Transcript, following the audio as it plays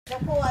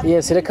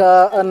Yes,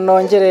 reka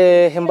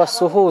nongere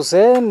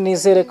mbasuhuze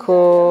nizere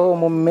ko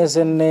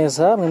mumeze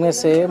neza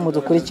mwese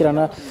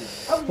mudukurikirana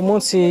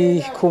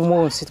umunsi ku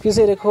munsi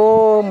twizere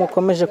ko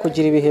mukomeje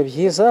kugira ibihe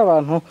byiza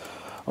abantu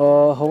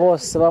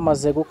bose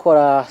bamaze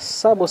gukora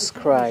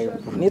subscribe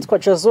nitwa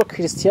Jazo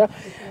Christian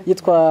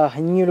yitwa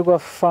Nyurwa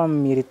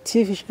Family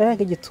TV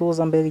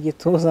igituza mbere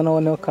igituza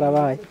noneho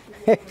karabaye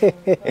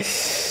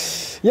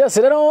Yes,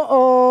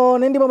 rero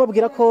ndimo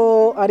babwira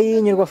ko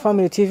ari Nyurwa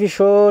Family TV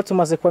show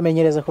tumaze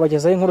kubamenyereza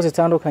kubagezaho inkuru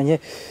zitandukanye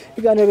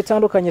ibiganiro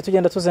bitandukanye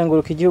tugenda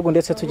tuzenguruka igihugu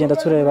ndetse tugenda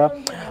tureba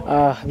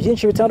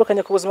byinshi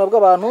bitandukanye ku buzima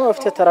bw'abantu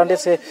bafite tara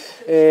ndetse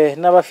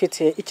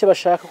n'abafite icyo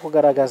bashaka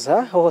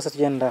kugaragaza hose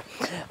tugenda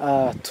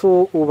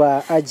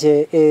tuba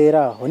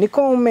ageraho ni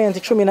comment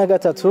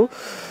 13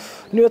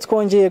 niyo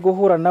twongeye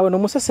guhura nawe no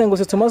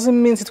musesenguzi tumaze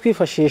iminsi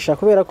twifashisha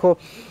kubera ko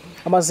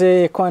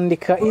amaze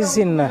kwandika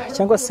izina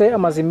cyangwa se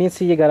amaze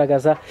iminsi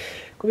yigaragaza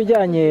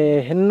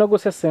kubijyanye no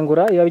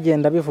gusesengura iyo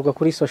bigenda bivuga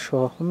kuri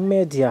social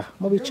media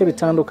mu bice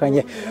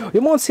bitandukanye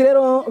uyu munsi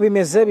rero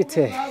bimeze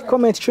bite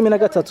comment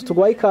 13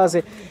 tugwaye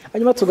ikaze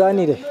hanyuma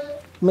tuganire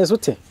umeze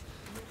ute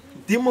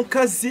ndi mu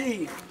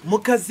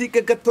kazi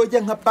gatoya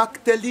nka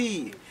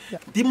bacteria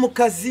ndi mu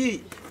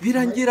kazi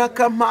birangira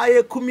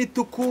kamaye ku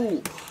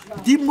mituku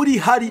ndi muri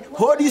hari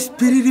Holy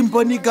Spirit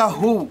mboni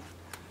gahu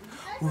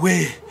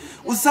we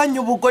uzanye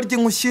ubugoryi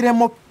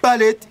nkushyiremo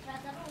palette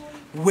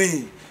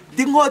we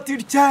ndi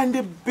nkoti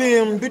cyane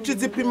bim bici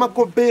zipima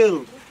ko bell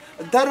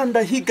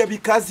ndahiga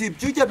bikazi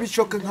byujya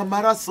bishoka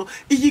nk'amaraso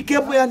iyi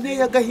gemo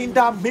yanteye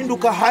agahinda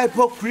mpinduka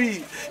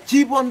hypocrite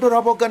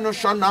kibondora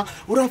boganoshana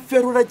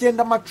urafera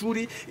uragenda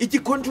amacuri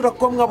igikonjura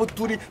komwa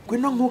buturi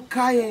gwino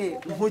nkukaye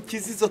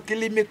nkukizizo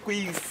kilime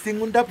kwisi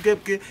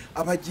nkundabwebwe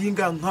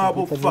abaginga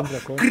nkabo fa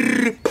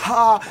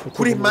pa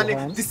kuri mane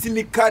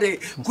disinikare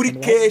kuri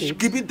cash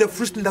give the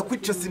first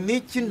ndakwica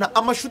siniki na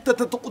amashuta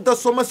atatu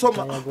kudasoma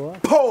soma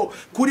po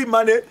kuri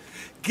mane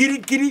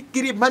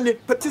Giri mane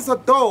patiza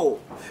do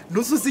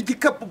nusuzi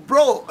igikapu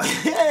bro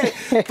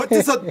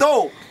patiza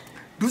do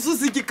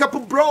nusuzi igikapu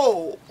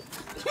bro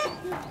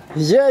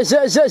yeah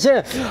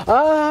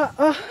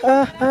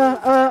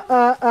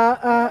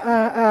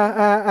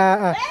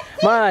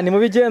man mu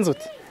bigenze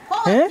ute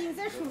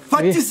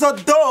patiza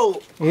do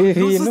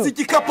nusuzi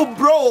igikapu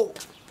bro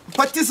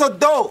patiza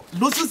do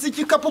nusuzi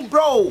igikapu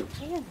bro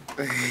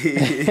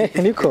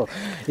niko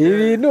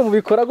ibintu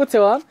mubikora gute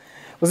wana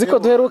uziko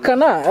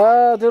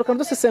duherukana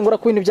dusesengura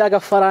ku bintu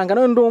by'agafaranga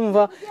none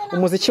ndumva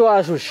umuziki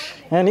wajuje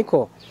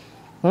niko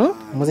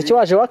umuziki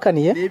waje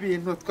wakaniye ni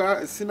ibintu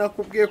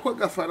sinakubwiye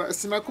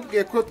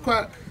ko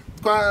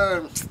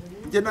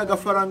gena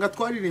gafaranga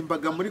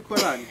twaririmbaga muri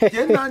korali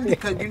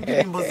nandikaga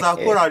indirimbo za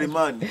korali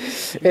mani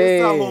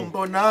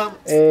mbona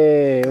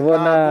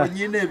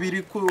nyine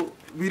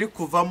biri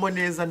kuvamo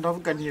neza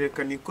ndavuga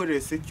ntireka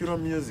nikorere secular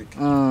music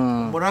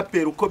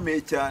umuraperi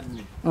ukomeye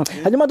cyane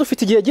hanyuma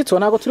dufite igihe gito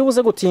ntago turi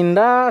buze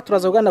gutinda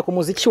turazogana ku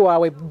muziki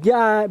wawe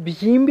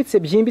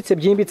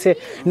byimbitse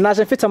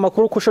naje mfite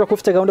amakuru ko ushobora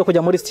kufite gahunda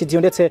kujya muri studio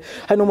ndetse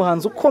hari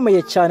n'umuhanzi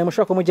ukomeye cyane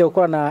mushobora kumugiye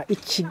gukorana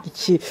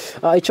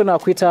icyo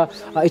nakwita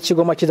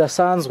ikigoma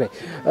kidasanzwe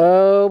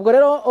ubwo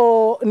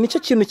rero nicyo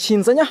kintu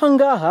kinzanya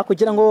hangaha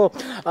kugira ngo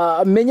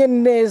menye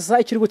neza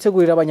icyo uri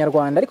gutegurira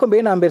abanyarwanda ariko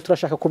mbere na mbere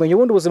turashaka kumenya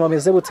ubundi ubuzima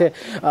bumeze bute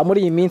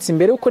muri iyi minsi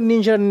mbere uko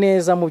ninjira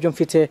neza mu byo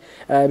mfite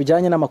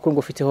bijyanye n'amakuru ngo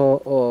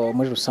ufiteho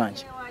muri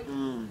rusange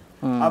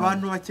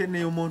abantu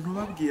bakeneye umuntu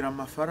babwira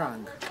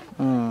amafaranga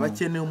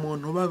bakeneye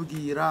umuntu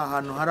babwira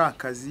ahantu hari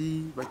akazi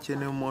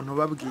bakeneye umuntu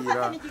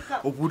babwira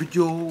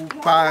uburyo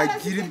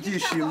bagira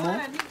ibyishimo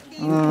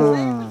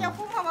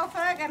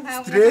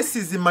stress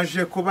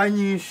zimaje kuba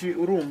nyinshi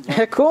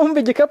urumva kumbe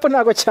igikapu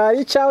ntago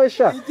cyari icyawe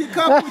sha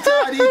igikapu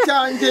cyari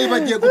icyanjye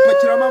bagiye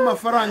gupakiramo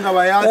amafaranga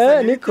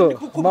bayazanye niko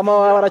mama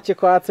wawe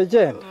arakikwatse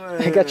genda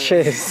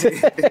gaceze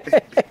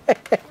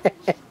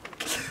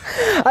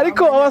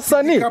ariko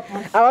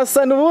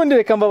abasani ubundi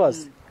reka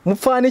mbabaza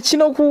mupfana iki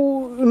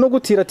no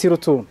gutiratira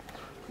utuntu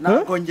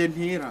ntabwo nge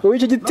ntira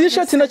icyo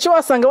gitishati nacyo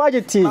wasanga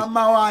wagitiye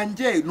mama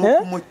wanjye ni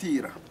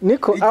ukumutira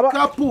niko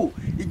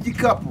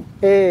igikapu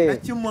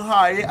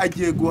nakimuhaye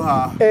agiye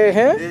guhaha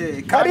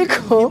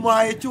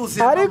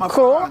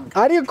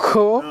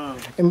ariko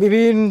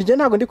ibintu njye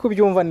ntabwo ndi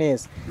kubyumva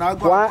neza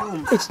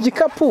iki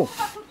gikapu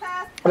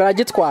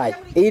uragitwaye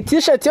iyi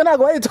tishati yo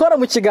ntabwo wayitwara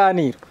mu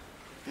kiganiro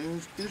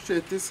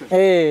tishati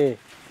se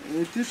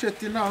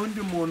tishati nta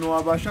wundi muntu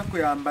wabasha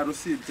kuyambara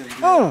usibye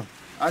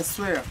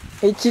aswear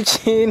iki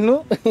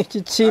kintu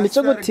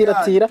cyo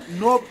gutiratira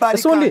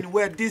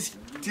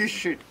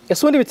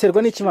ese undi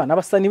biterwa n'ikimana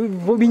abasani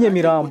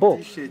b'inyamirambo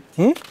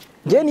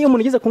njye niyo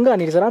umuntu ugize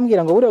kunganiriza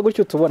arambwira ngo buriya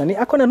gutyo tubona ni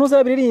ako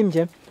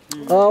ntuzabiririmbye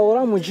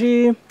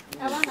uramuji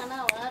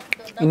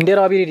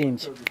indera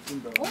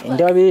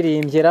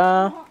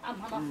wabiririmbyera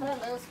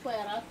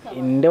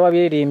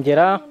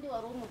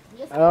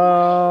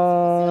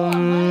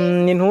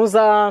ni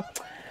ntuza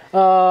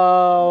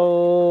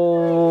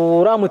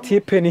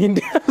uramutipe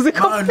ninde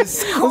uziko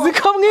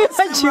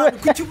mwibagiwe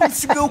kuki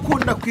usigaye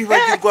ukunda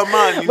kwibagirwa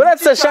mani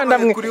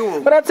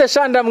uretse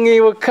shanda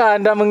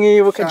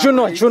ndamwibuka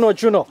Juno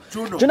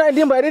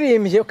indirimbo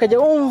yaririmbye ukajya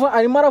wumva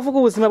arimo aravuga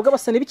ubuzima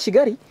bw'abasani b'i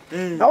Kigali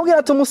ahubwo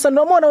ati umusani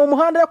wamubona mu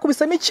muhanda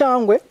yakubisemo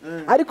icyangwe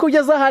ariko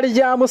ugeze ahari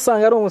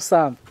ryamusanga ari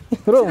umusambi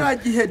kiriya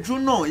gihe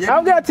Juno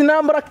ahubwo ati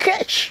nambara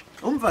keshi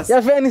ya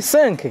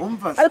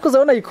 25 ariko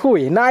uzabona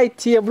yikuye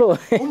nayitiye bro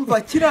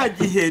umva kiriya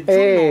gihe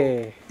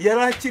Juno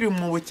yari akiri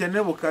mu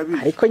bukene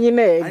bukabije ariko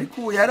nyine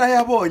ariko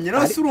yarayabonye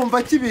rase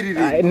urumva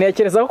kibiriri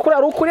ntekereza ko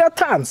ari ukuri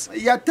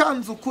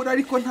yatanze ukuri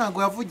ariko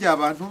ntago yavugiye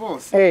abantu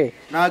bose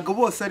ntago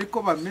bose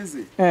ariko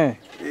bameze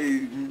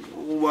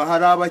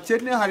hari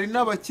abakene hari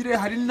n'abakire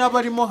hari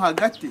n'abarimo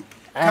hagati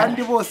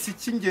kandi bose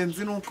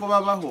icy'ingenzi nuko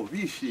babaho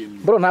bishimye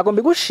bro ntago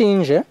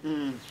mbigushinje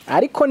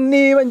ariko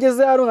niba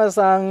ngeze hano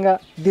ngasanga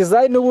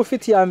design ubu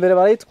ufite ya mbere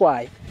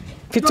barayitwaye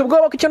mfite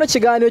ubwoba ko icyo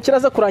kiganiro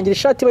kiraza kurangira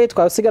ishati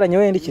bayitwaye usigaranye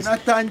wenda iki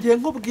natangiye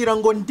nkubwira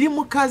ngo ndi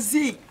mu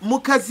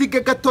kazi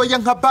gatoya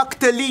nka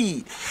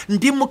bacteria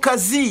ndi mu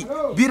kazi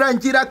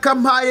birangira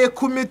kampaye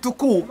ku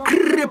mituku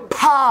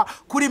krepa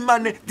kuri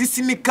mane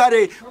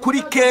disinikare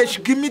kuri cash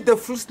give me the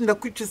fruits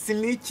ndakwica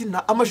siniki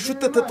na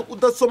amashuta atatu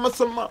udasoma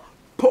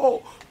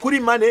po kuri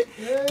mane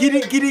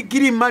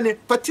giri mane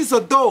fatizo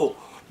do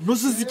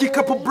nuzuza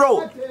igikapu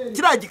bro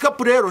kiriya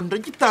gikapu rero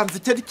ndagitanze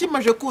cyari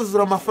kimaje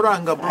kuzura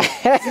amafaranga bro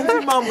sinzi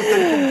impamvu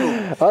utari kubyo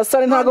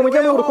abasare ntago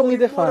mujya mu ruko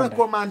mwidefanda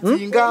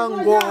komantinga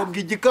ngo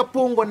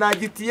igikapu ngo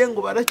nagitiye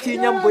ngo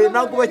barakinyambuye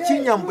ntago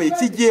bakinyambuye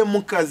kigiye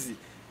mu kazi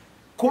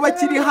kuba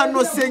kiri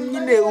hano se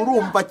nyine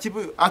urumva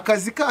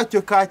akazi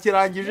kacyo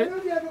kakirangije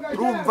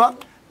urumva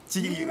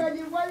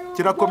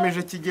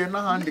kirakomeje kigenda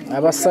n'ahandi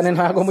abasane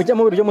ntago mujya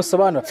mu biryo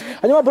musobanura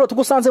hanyuma bro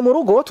tugusanze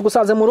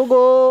mu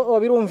rugo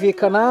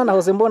birumvikana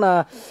nahoze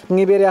mbona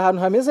mwibereye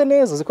ahantu hameze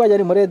neza uziko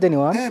yari muri Eden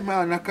wa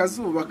man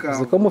akazuba kawe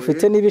uziko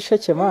mufite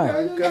n'ibisheke man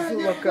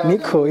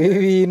niko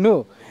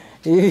ibintu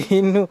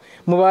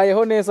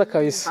mubayeho neza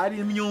kabisa hari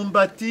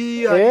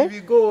imyumbati hari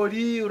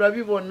ibigori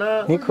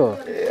urabibona niko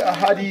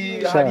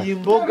hari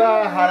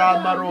imboga hari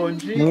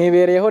amaronji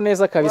mwibereyeho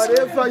neza kabisa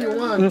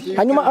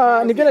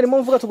hanyuma nibyo narimo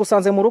mvuga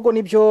tugusanze mu rugo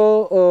nibyo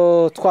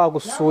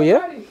twagusuye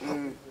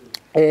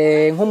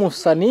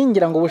nk'umusani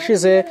ngira ngo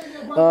ubushize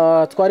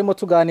twarimo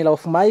tuganira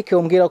off mic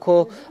umbwira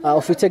ko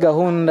ufite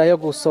gahunda yo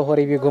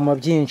gusohora ibigoma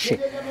byinshi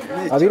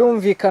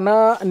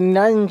birumvikana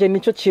nanjye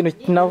nicyo kintu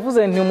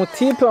navuze nti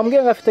umutipe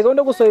wambwiye ngo afite gahunda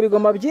yo gusohora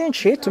ibigoma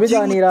byinshi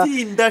tubiganira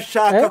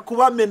ndashaka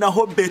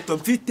kubamenaho beto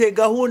mfite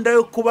gahunda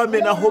yo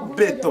kubamenaho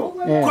beto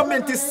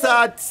comment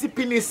sad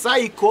sipini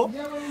psycho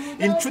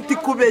inshuti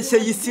kubeshya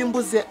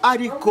yisimbuze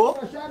ariko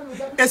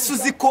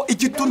esuzi ko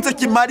igitunze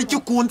kimari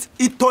cyukunze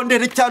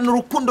itondere cyane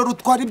urukundo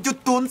rutwara ibyo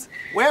utunze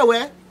wewe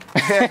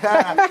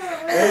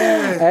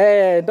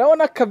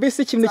ndabona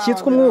kabisa ikintu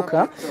cyitwa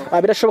umwuka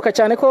birashoboka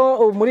cyane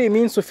ko muri iyi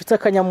minsi ufite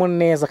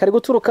akanyamuneza kari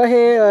guturuka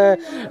he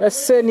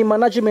se ni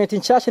management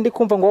nshyashya ndi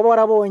kumva ngo waba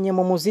warabonye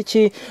mu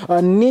muziki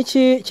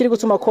niki kiri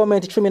gutuma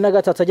comment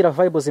 13 agira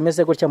vibe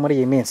zimeze gutya muri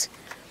iyi minsi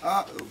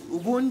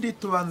ubundi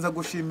tubanza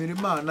gushimira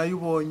Imana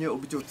yubonye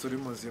ubyutse uri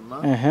muzima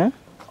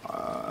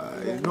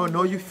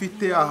noneho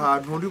ufite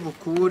ahantu uri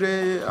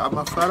bukure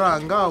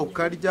amafaranga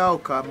ukarya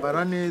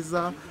ukambara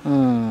neza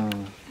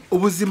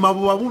ubuzima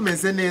buba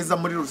bumeze neza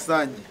muri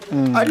rusange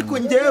ariko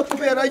ngewe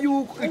kubera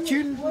yuko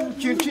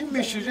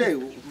kinshimishije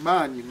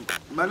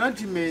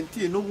management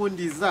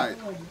n'ubundi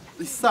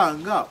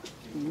isanga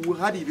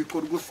hari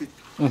ibikorwa ufite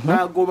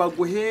ntago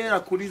baguhera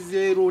kuri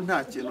zero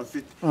nta kintu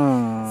ufite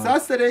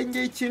sasa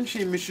renge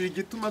ikinshimishije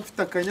igituma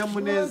mfite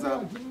akanyamuneza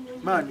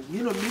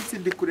nkino minsi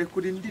ndi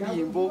kurekura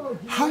indirimbo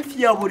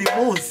hafi ya buri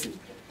munsi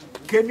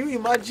can you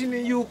imagine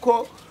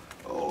yuko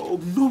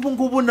n'ubu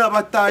ngubu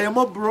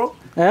nabatayemo bro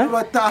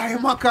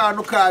batahemo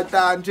akantu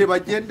kadanje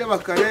bagende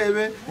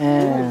bakarebe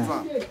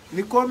umva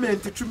ni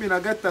comment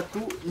 13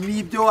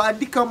 nibyo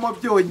wandikamo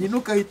byonyine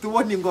ukahita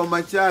ubona ingoma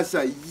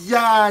nshyashya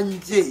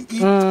yanjye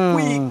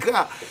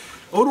itwika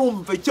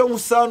urumva icyo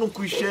musana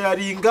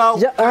ukwisharinga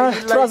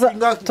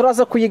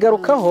turaza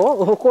kuyigarukaho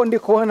uko ndi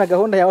kubona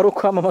gahunda yawe ari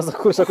kwamamaza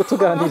kurusha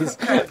kutuganiriza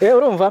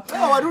urumva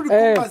wari uri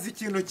kumaza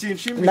ikintu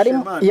kinshimishe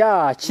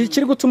man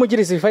kiri gutuma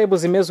ugira izi vibe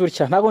zimeze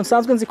utya ntabwo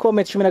nsanzwe nzi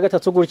comment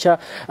 13 gutya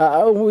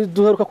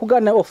duheruka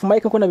kuganira off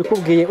mic ko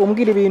nabikubwiye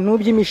umbwira ibintu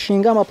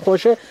by'imishinga ama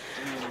projet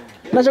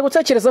naje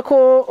gutekereza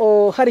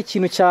ko hari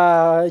ikintu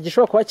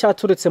gishobora kuba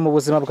cyaturutse mu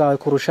buzima bwawe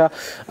kurusha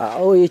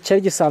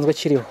cyari gisanzwe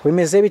kiriho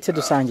bimeze bite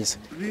dusangiza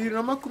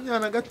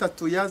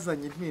 2023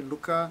 yazanye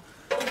impinduka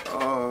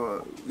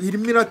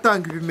irimo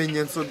iratanga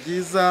ibimenyetso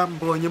byiza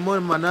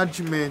mbonyemo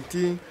management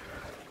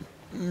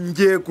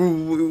ngiye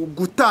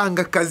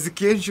gutanga akazi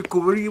kenshi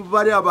ku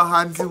bari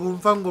abahanzi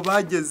bumva ngo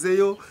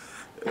bagezeyo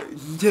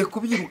ngiye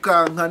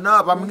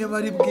kubyirukankana bamwe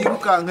bari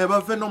bwirukanke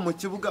bave no mu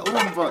kibuga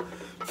urumva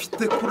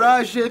mfite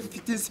courage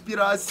mfite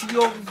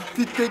inspiration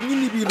mfite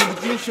ibintu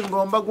byinshi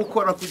ngomba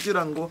gukora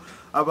kugira ngo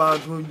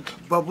abantu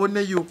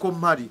babone yuko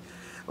mpari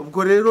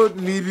ubwo rero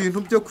ni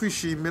ibintu byo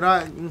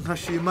kwishimira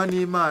nkashima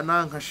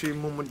n'Imana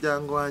nkashima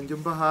umuryango wanjye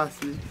mba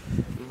hafi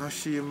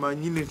nkashima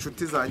nyine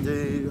inshuti zanjye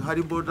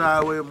harimo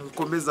nawe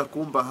mukomeza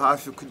kumba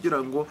hafi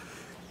kugira ngo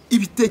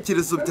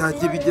ibitekerezo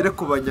byanjye bigere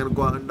ku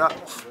banyarwanda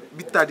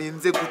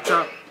bitarinze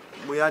guca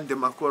mu yandi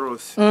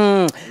makorosi.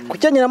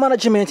 Kujyanye na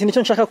management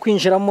nicyo nshaka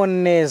kwinjiramo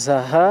neza.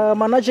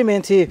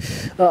 Management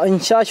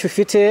nshyashya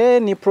ufite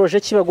ni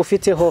project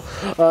bagufiteho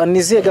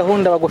niziye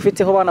gahunda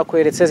bagufiteho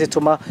banakweretse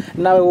zituma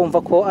nawe wumva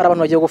ko ari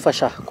abantu bagiye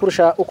gufasha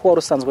kurusha uko wari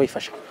usanzwe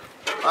wifasha.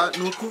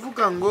 Ni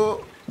ukuvuga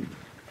ngo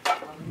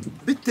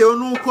bitewe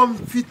nuko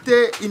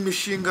mfite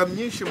imishinga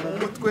myinshi mu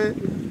mutwe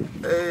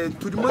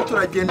turimo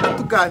turagenda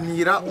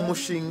tuganira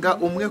umushinga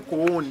umwe ku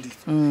wundi.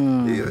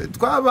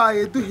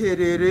 Twabaye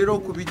duhereye rero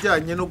ku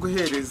bijyanye no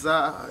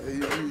guhereza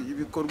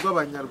ibikorwa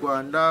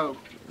abanyarwanda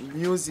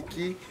music,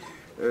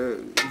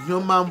 niyo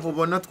mpamvu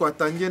ubona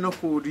twatangiye no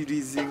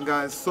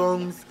kuririzinga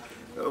songs.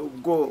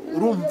 Ubwo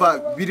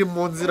urumva biri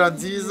mu nzira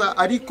nziza,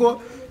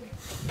 ariko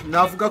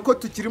navuga ko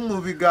tukiri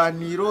mu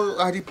biganiro.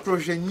 Hari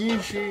projet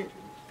nyinshi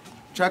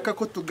nshaka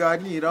ko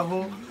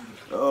tuganiraho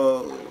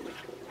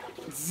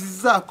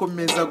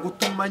zizakomeza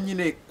gutuma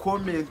nyine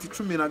comment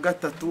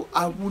 13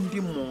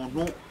 abundi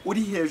muntu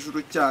uri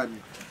hejuru cyane.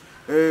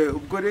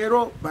 Ubwo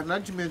rero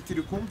management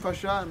iri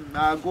kumfasha,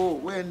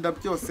 nago wenda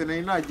byose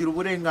nari nagira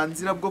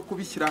uburenganzira bwo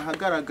kubishyira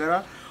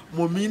ahagaragara.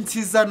 Mu minsi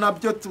iza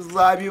nabyo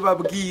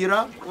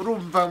tuzabibabwira.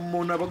 Urumva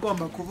umuntu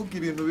abagomba kuvuga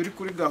ibintu biri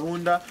kuri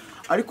gahunda,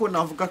 ariko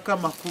navuga ko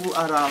amakuru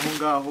ari aho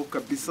ngaho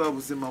kabisa,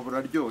 ubuzima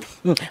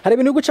buraryoshye. Hari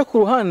ibintu guca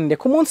ku ruhande.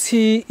 Ku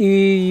munsi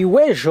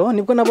w'ejo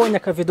nibwo nabonye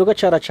akavido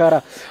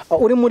gacaracara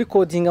uri muri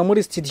codinga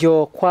muri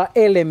studio kwa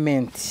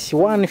Element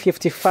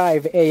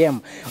 1:55 AM.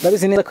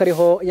 Urabizi neza ko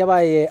ariho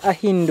yabaye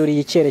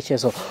ahinduriye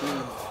icyerekezo.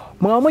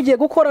 Mwaba mugiye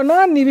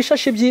gukorana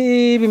n'ibishashi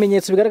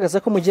by'ibimenyetso bigaragaza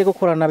ko mugiye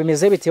gukorana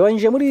bimeze bite?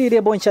 Wanje muri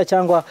rebo nshya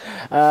cyangwa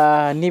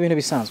ni ibintu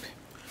bisanzwe?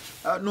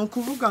 Ni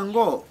ukuvuga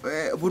ngo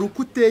buri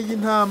uko uteye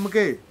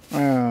intambwe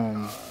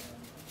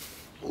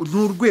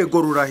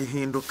n'urwego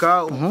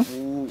rurahinduka,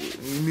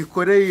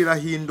 imikorere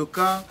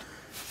irahinduka,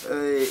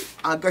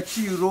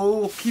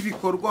 agaciro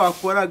k'ibikorwa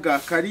wakoraga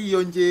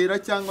kariyongera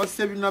cyangwa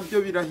se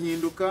nabyo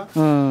birahinduka.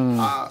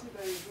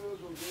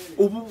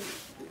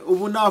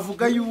 Ubu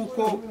navuga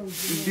yuko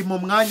ndi mu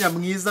mwanya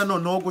mwiza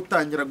noneho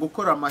gutangira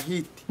gukora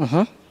amahiti,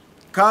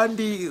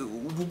 kandi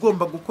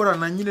ugomba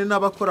gukorana nyine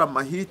n'abakora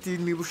amahiti.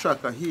 Niba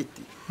ushaka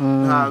hiti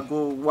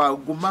ntago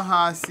waguma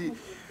hasi.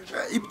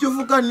 Ibyo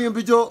uvuga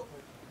nibyo,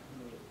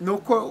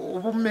 nuko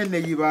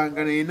ubumeneye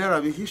ibangane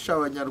narabihisha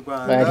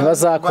abanyarwanda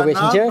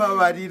bazakubeshye.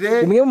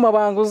 Imwe mu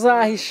mabanga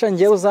uzahisha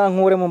ngewe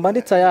uzankure mu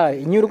mbandi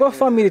tayari. Nyurwa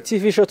Family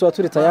TV Show tuba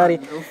turi tayari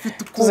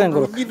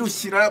tuzenguruka.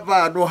 Nyirushyira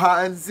abantu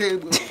hanze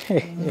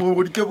mu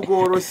buryo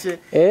bworoshye.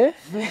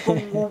 Nuko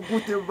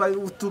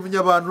utumye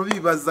abantu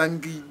bibaza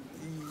ngo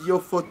iyo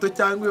foto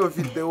cyangwa iyo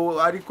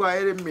video ariko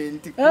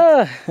Element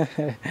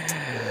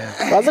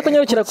baza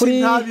kunyarukira kuri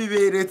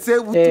ntabiberetse,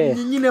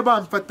 utumye nyine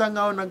bamfata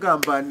nkaho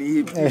nagambaniye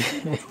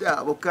ibyishimo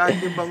byabo,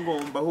 kandi mba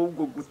ngomba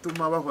ahubwo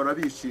gutuma bahora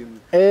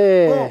bishimye.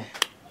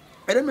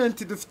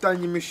 Element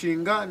dufitanye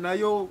imishinga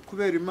nayo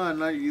kubera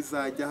Imana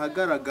izajya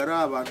ahagaragara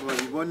abantu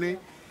babibone,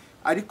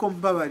 ariko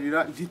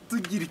mbabarira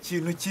ntitugire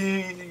ikintu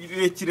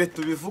kirekire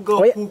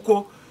tubivugaho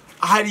kuko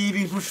hari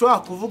ibintu ushobora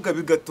kuvuga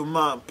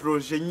bigatuma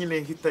projet nyine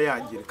hita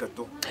yangirika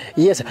to.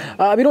 Yes,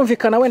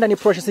 birumvikana wenda ni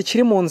projet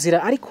zikiri mu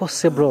nzira, ariko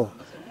se bro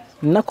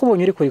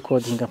nakubonye uri ku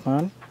recording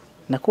man,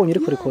 nakubonye uri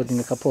ku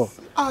recording kapo.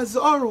 As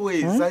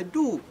always I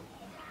do.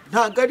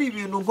 Ntago ari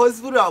ibintu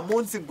nkoze buriya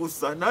munsi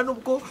gusa, nta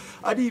nubwo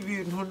ari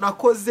ibintu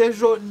nakoze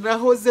ejo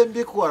nahoze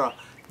mbikora,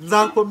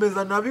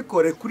 nzakomeza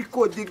nabikore kuri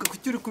coding kuko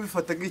uri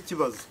kubifata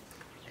nk'ikibazo,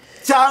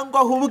 cyangwa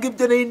ahubwo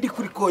ibyo ndi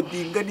kuri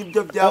coding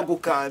nibyo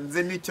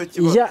byagukanze nicyo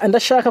kibazo.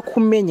 Ndashaka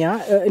kumenya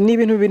ni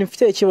ibintu bibiri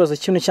mfite ikibazo.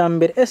 Ikintu cya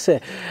mbere,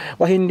 ese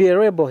wahinduye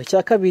label?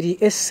 Cya kabiri,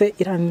 ese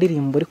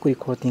irandirimbo uri kuri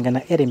coding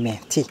na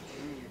Element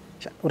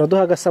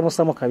uraduha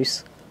agasamusamo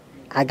kabisa,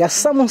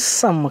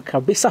 agasamusamo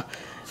kabisa,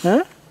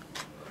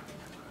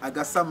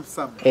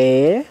 agasamusamo.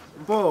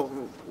 Mbo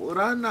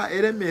urana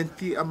Element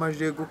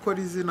amaje gukora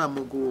izina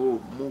mu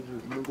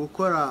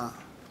gukora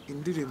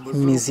indirimbo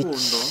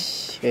z'urukundo.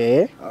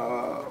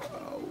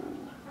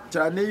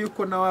 Cyane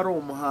yuko nawe ari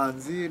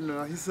umuhanzi,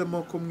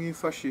 nahisemo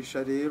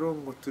kumwifashisha rero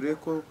ngo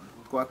tureko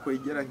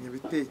twakwegeranya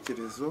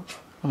ibitekerezo,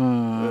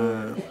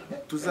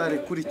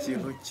 tuzarekura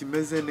ikintu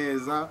kimeze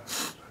neza.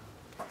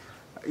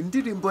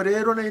 Indirimbo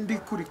rero ndi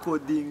kuri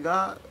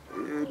codinga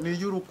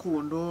ni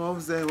y'urukundo,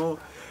 wavuzeho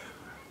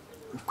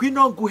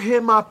kwino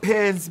guhema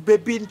penzi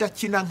baby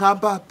ndakina nka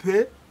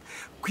Mbappe,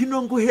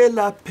 kwino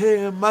guhela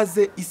pe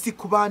maze isi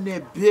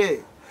kubane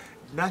be,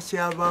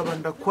 nashya baba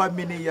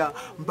ndakwameneya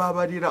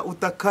mbabarira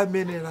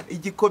utakamenera,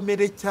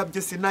 igikomere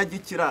cyabyo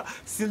sinagikira,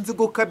 sinzi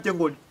gukabye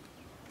ngo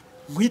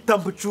nkwita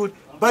mbucuri,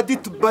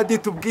 badi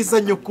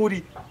tubwizanye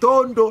ukuri,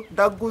 tondo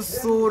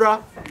ndagusura,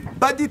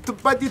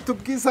 badi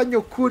tubwizanye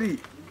ukuri,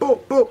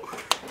 bo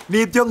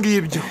nibyo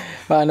ngibyo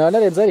bana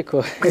banarenza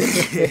ariko.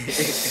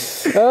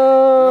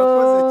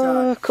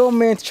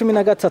 comment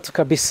 13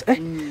 kabisa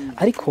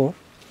ariko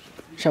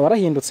sha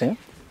warahindutse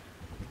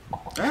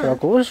shaka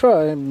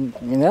kubusha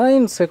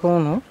nyinahindutse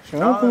kuntu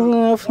shaka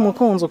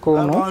umukunzi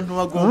kuntu abantu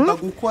bagomba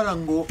gukora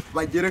ngo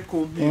bagere ku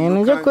mpinduka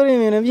nje kuri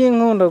ibintu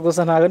by'inkundo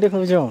gusa ntago ndi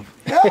kubyumva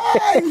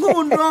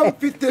inkundo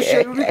mfite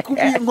sheri uri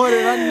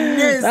kubinkorera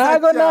neza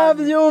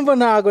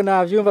ntago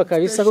nabyumva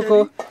kabisa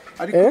kuko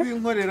ari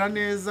kubinkorera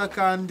neza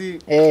kandi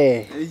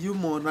iyo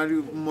umuntu ari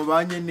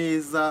mubanye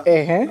neza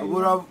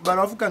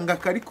baravuga ngo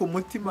akari ku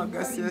mutima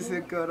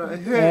gasesekara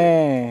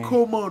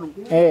come on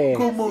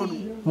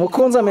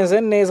mukunzi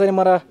ameze neza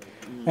arimo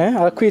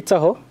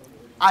arakwitaho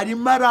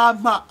arimo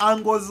arampa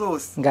ango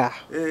zose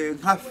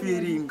nka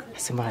feeling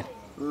simari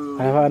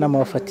arabana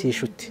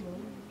amafatisha uti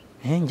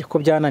njye ko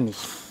byananiye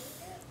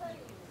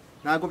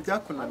ntago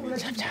byakunaniye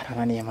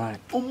byarananiye mani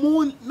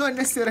umuntu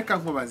none se reka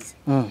nkubaze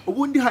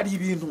ubundi hari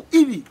ibintu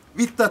ibi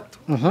bitatu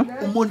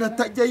umuntu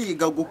atajya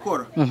yiga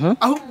gukora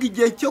ahubwo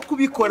igihe cyo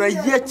kubikora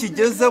iyo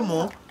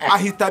kigezemo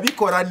ahita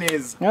abikora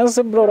neza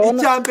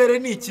icya mbere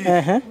ni iki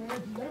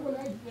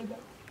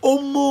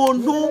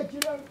umuntu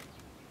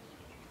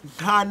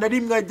nta na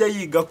rimwe ajya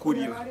yiga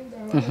kurira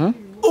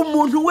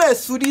umuntu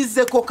wese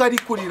urize ko kari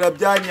kurira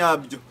bya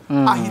nyabyo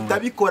ahita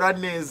abikora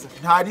neza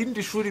nta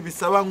rindi shuri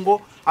bisaba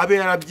ngo abe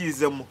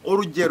yarabyizemo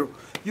urugero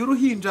iyo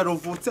uruhinja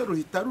ruvutse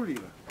ruhita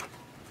rurira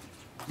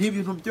ni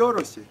ibintu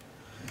byoroshye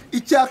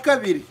icya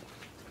kabiri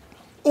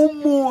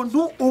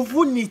umuntu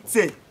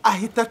uvunitse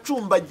ahita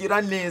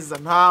acumbagira neza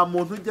nta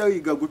muntu ujya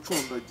wiga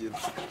gucumbagira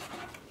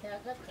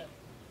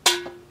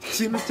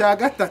ikintu cya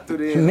gatatu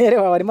rero mere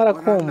wawe arimo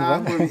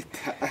arakumva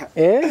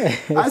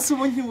hasi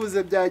ubu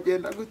nkibuze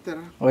byagenda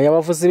gutera oya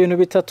wavuze ibintu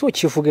bitatu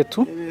kivuge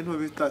tu ibintu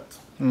bitatu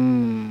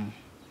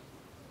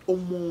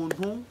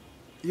umuntu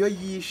iyo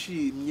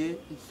yishimye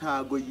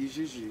ntago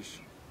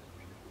yijijisha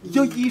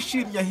iyo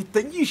yishimye ahita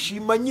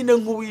yishima nyine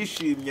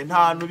nk'uwishimye nta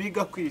hantu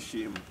biga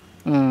kwishima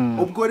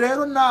ubwo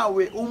rero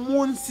nawe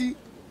umunsi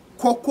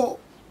koko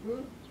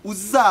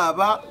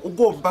uzaba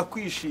ugomba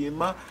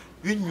kwishima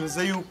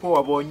binyuze yuko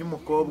wabonye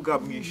umukobwa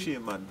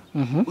mwishimana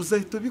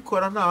uzahita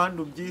ubikora nta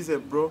handi ubyize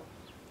bro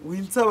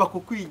winsaba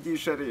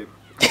kukwigisha rero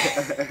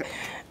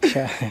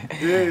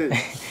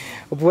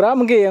ubu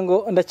urambwiye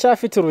ngo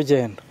ndacyafite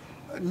urugendo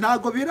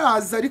ntago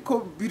biraza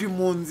ariko biri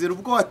mu nzira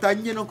ubwo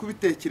watangiye no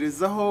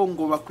kubitekerezaho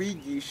ngo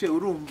bakwigishe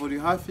urumva uri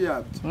hafi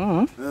yabyo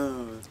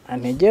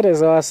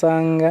antegereza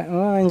wasanga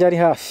njye ari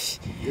hafi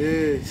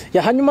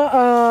hanyuma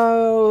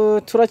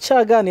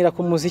turacyaganira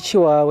ku muziki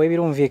wawe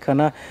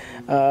birumvikana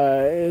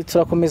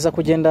turakomeza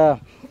kugenda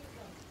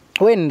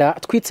wenda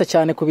twitsa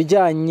cyane ku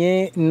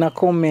bijyanye na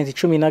comment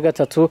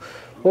 13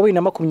 wowe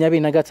na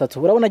 23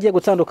 urabona agiye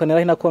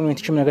gutandukanira na comment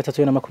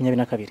 13 na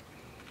 22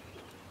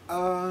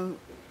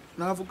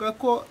 navuga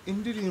ko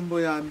indirimbo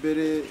ya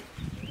mbere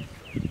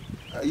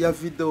ya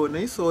video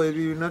nayisohoye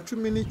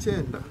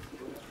 2019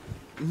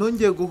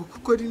 nongeye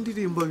gukora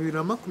indirimbo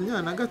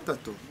 2023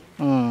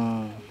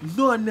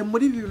 none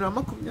muri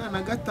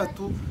 2023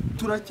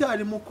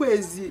 turacyari mu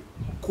kwezi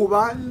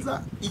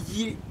kubanza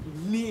iyi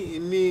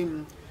ni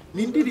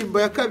indirimbo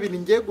ya kabiri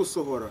ngiye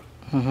gusohora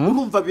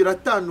urumva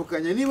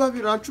biratandukanye niba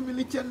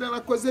 2019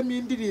 narakozemo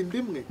indirimbo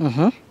imwe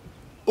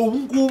ubu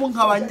ngubu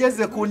nkaba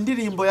ngeze ku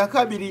ndirimbo ya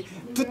kabiri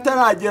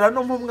tutaragera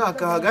no mu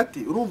mwaka hagati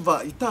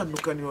urumva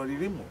itandukaniro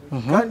ririmo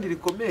kandi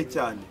rikomeye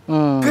cyane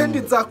kandi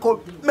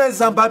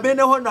nzakomeza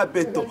mbameneho na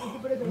beto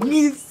mu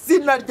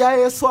izina rya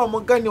Yesu wa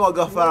mugani wa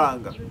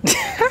gafaranga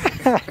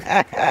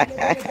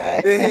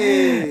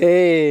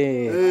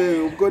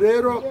ubwo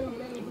rero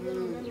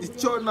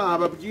icyo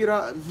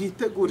nababwira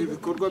mwitegura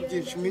ibikorwa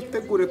byinshi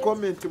mwitegure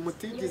comment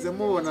mutigize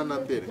mubona na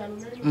mbere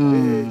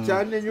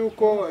cyane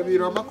yuko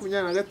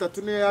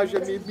 2023 niyo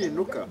yajemo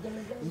impinduka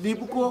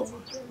nibwo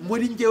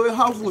muri ngewe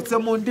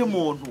havutsemo undi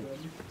muntu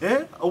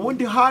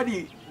ubundi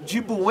hari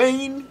Jibu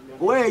Wayne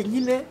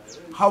wenyine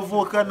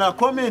havukana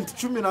comment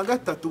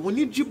 13 ubu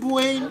ni Jibu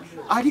Wayne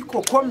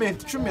ariko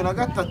comment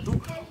 13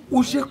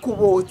 uje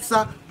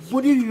kubotsa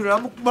muri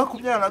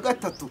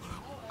 2023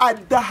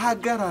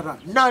 adahagarara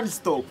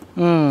non-stop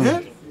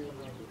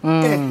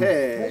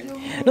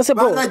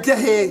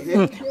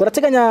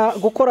urateganya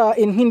gukora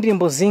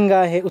indirimbo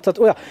zingahe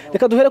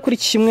reka duhere kuri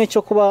kimwe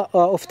cyo kuba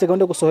ufite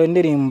gahunda yo gusohora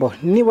indirimbo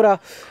nibura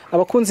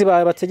abakunzi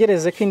bawe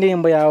bategereze ko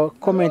indirimbo yawe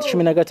comment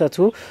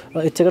 13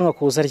 iteganwa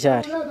kuza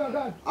ryari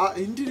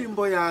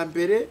indirimbo ya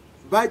mbere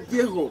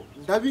bajyeho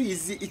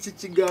ndabizi iki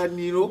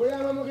kiganiro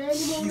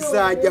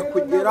kizajya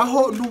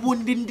kugeraho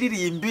n'ubundi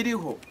ndirimbo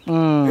iriho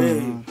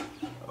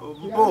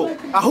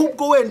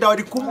ahubwo wenda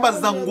wari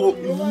kumbaza ngo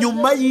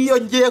nyuma y'iyo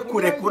ngiye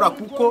kurekura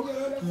kuko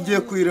ngiye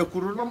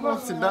kuyirekura uno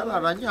munsi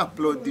ndararanya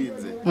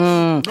uploadinze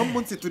no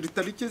munsi turi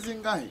tariki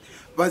zingahe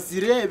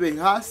bazirebe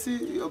hasi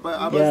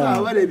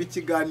abazaba bareba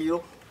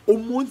ikiganiro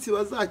umunsi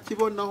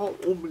bazakibonaho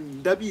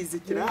ndabizi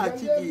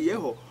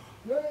kirahakigiyeho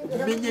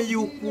umenye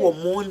yuko uwo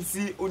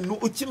munsi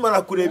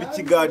ukimara kureba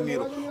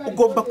ikiganiro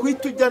ugomba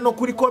kwita ujya no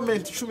kuri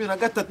comment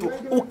 13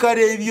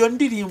 ukareba iyo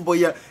ndirimbo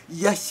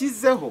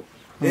yashyizeho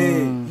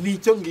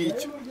nicyo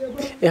ngicyo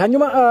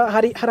hanyuma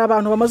hari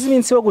abantu bamaze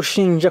iminsi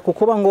bagushinja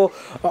kukuba ngo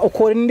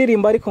ukora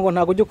indirimbo ariko ngo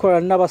ntago ujya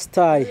ukorana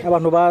n'abastari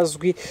abantu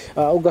bazwi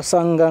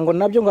ugasanga ngo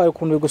nabyo ngo hari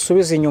ukuntu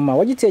bigusubiza inyuma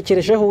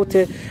wagitekerejeho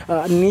ute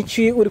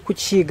niki uri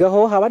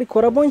kukigaho haba ari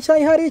korabo nshya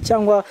ihari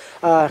cyangwa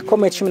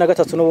Comment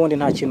 13 n'ubundi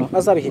nta kintu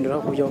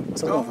azabihinduraho kubyo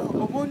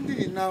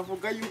ubundi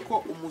navuga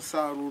yuko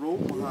umusaruro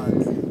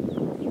w'umuhanzi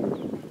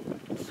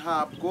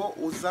ntabwo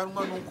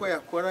uzanwa nuko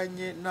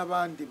yakoranye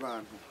n'abandi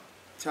bantu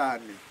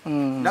cyane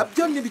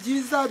nabyo ni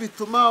byiza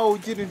bituma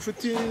ugira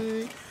inshuti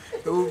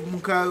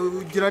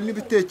mukagira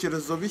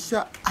n'ibitekerezo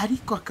bishya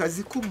ariko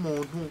akazi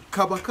k'umuntu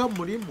kaba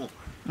kamurimo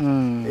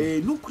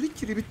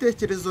nukurikira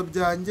ibitekerezo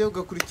byanjye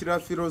ugakurikira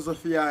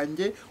filozofi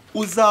yanjye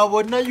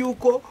uzabona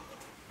yuko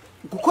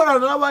gukorana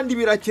n'abandi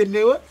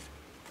birakenewe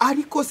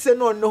ariko se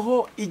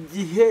noneho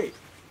igihe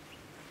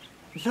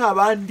nta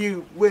bandi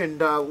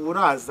wenda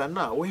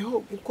urazana weho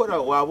gukora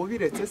waba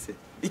ubiretse se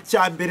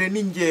icyambere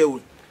ni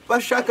ngewe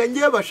bashaka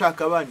ngewe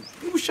bashaka abandi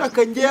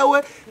ushaka ngewe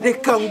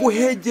reka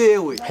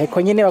nguhegewe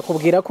ariko nyine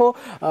bakubwira ko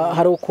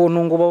hari ukuntu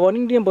ngo babona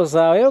indirimbo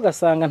zawe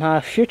ugasanga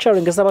nta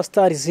featuring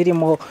z'abastari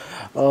zirimo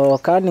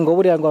kandi ngo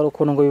buriya ngo hari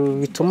ukuntu ngo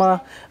bituma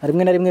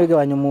rimwe na rimwe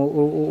bigabanya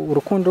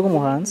urukundo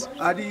rw'umuhanzi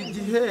ari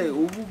igihe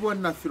uba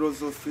ubona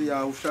filozofi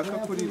yawe ushaka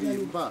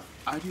kuririmba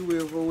ari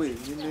weho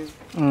wenyine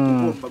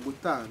ugomba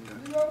gutanga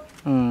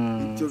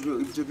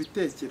ibyo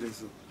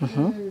bitekerezo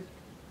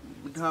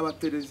nta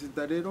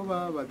baperezida rero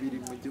babiri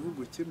mu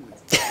gihugu kimwe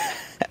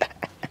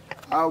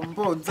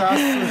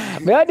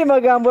Muyandi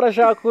magambo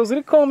urashaka kuza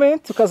uri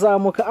comment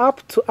ukazamuka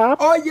up to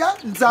up oya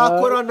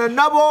nzakorana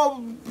nabo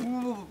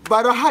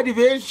barahari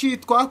benshi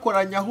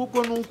twakoranye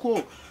ahubwo nuko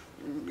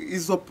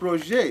izo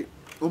projet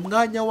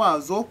umwanya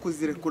wazo wo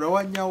kuzirekura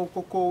wanyawo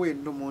koko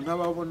wenda umuntu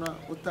ababona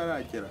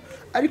utaragera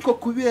ariko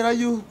kubera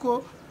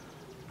yuko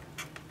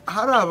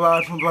hari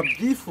abantu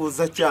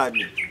babyifuza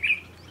cyane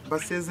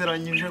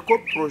basezeranyije ko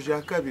projet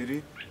ya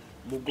kabiri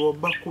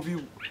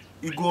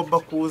igomba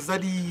kuza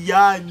ari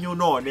yanyu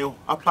noneho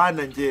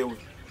apana ngewe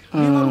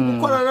niba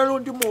gukorana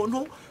n'undi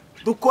muntu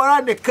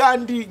dukorane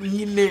kandi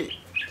nyine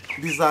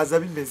bizaza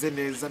bimeze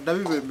neza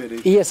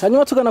ndabibemereye yes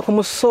hanyuma tugana ku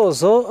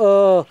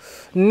musozo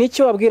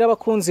nicyo wabwira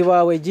abakunzi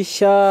bawe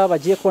gishya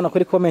bagiye kubona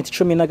kuri comment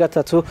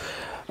 13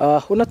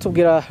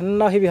 unatubwira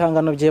naho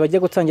ibihangano bye bagiye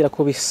gutangira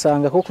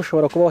kubisanga kuko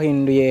ushobora kuba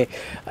wahinduye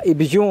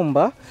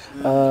ibyumba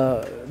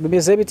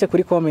bimeze bite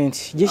kuri comment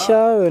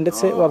gishya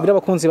ndetse wabwira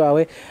abakunzi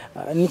bawe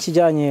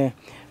n'ikijyanye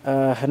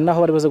naho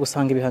bari buze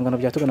gusanga ibihangano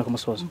bya tugana ku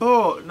musozo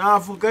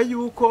navuga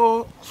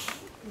yuko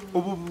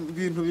ubu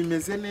bintu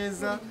bimeze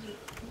neza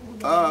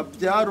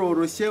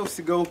byaroroshye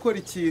usigaye ukora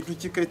ikintu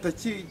kigahita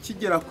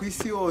kigera ku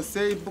isi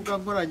yose imbuga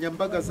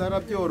nkoranyambaga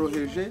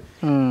zarabyoroheje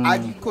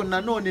ariko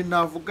nanone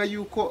navuga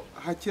yuko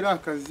hakiri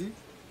akazi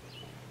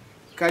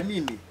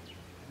kanini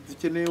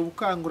dukeneye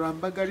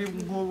ubukangurambaga ari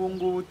nk'ubu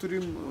ngubu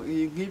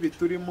nk'ibi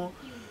turimo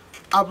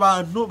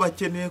abantu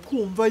bakeneye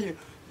kumva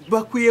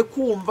bakwiye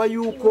kumva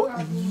yuko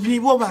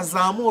nibo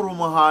bazamura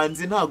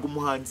umuhanzi ntabwo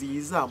umuhanzi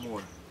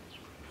yizamura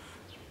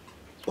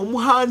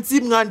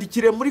umuhanzi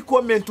mwandikire muri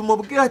comment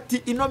umubwira ati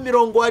ino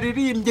mirongo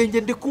waririmbye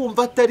nge ndi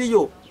kumva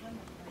atariyo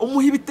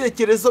umuha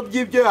ibitekerezo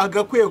by'ibyo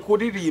yagakwiye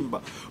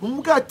kuririmba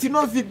umubwira ati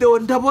ino video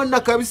ndabona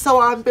kabisa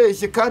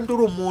wambeshye kandi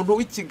uri umuntu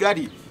w'i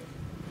Kigali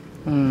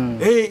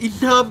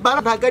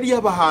intambara ntabwo ari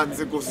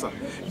y'abahanzi gusa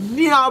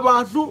ni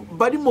abantu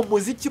bari mu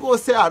muziki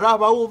bose ari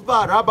abawumva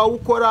ari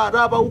abawukora ari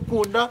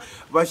abawukunda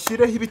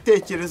bashyireho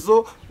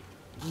ibitekerezo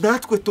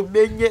natwe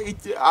tumenye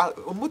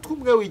umutwe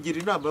umwe wigira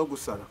inama yo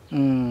gusara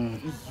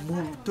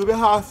tube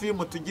hafi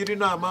mutugira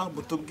inama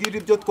mutubwire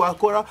ibyo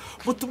twakora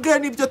mutubwire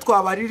n'ibyo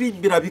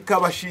twabaririmbira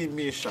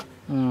bikabashimisha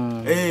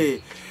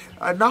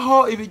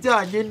naho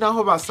ibijyanye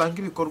naho basanga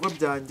ibikorwa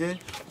byanjye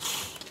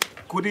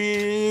kuri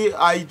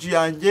IG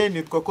yanjye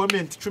nitwa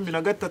comment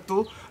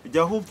 13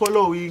 jyaho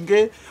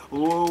following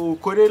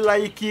ukore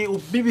like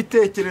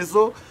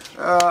ubibitekerezo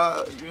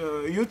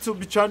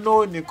YouTube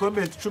channel ni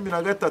comment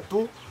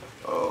 13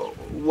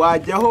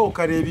 wajyaho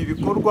ukareba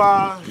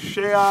ibikorwa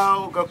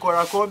share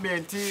ugakora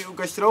comment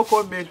ugashyiraho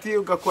comment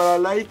ugakora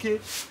like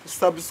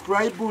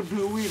subscribe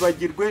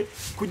ntiwibagirwe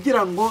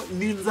kugira ngo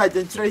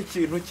ninzajya nshyiraho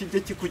ikintu kijye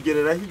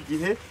kikugereraho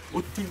igihe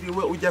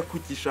utiriwe ujya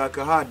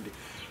kugishaka ahandi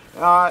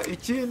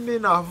ikindi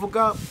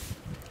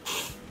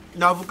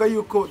navuga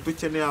yuko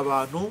dukeneye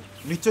abantu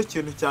nicyo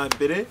kintu cya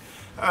mbere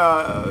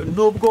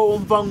nubwo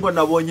wumva ngo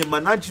nabonye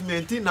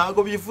management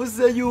ntago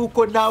bivuze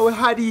yuko nawe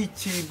hari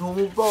ikintu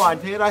wumva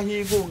wanteraho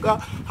inkunga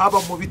haba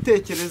mu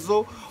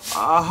bitekerezo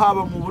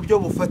haba mu buryo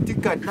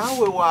bufatika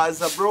nawe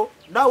waza bro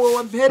nawe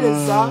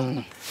wampereza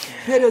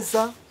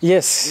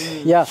yes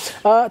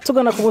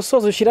tugana ku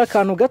musozo ushyira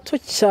akantu gato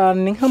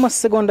cyane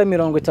nk'amasegonda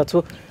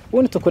 30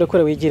 ubundi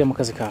tukurekure wigire mu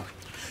kazi kawe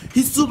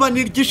izuba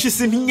ni ryinshi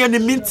sintinyana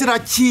iminsi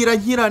irakira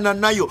nkirana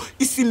nayo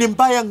isi ni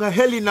mbaya nka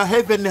heli na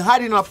heaven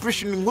hari na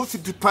pressure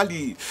nk'ufite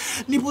pali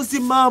nibuze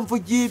impamvu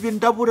y'ibi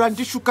ndabura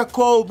ndishuka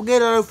ko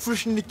umwera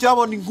refreshing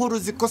cyabona inkuru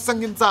zikosa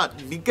nk'inzara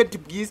nigeti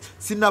bwiza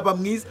sinaba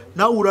mwiza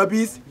nawe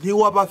urabizi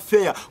ntiwaba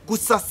fair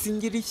gusa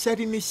singira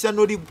ishyari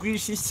n'ishyano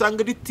rigwisha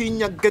ishyanga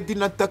ritinya gadi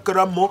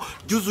natakaramo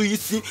ryuzuye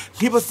isi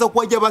nkibaza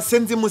wajya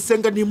basenzi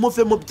musenga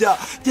ntimuve mu bya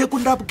yego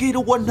ndabwira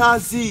uwo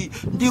ntazi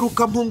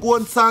ndiruka mpungu wo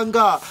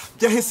nsanga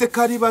byahese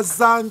kari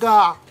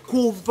bazanga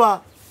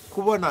kumva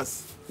kubona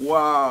se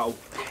wow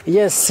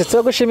yes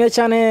turagushimiye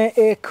cyane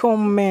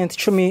comment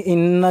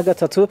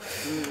 13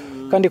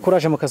 kandi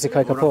kuraje mu kazi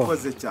kawe kapo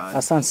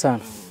asante sana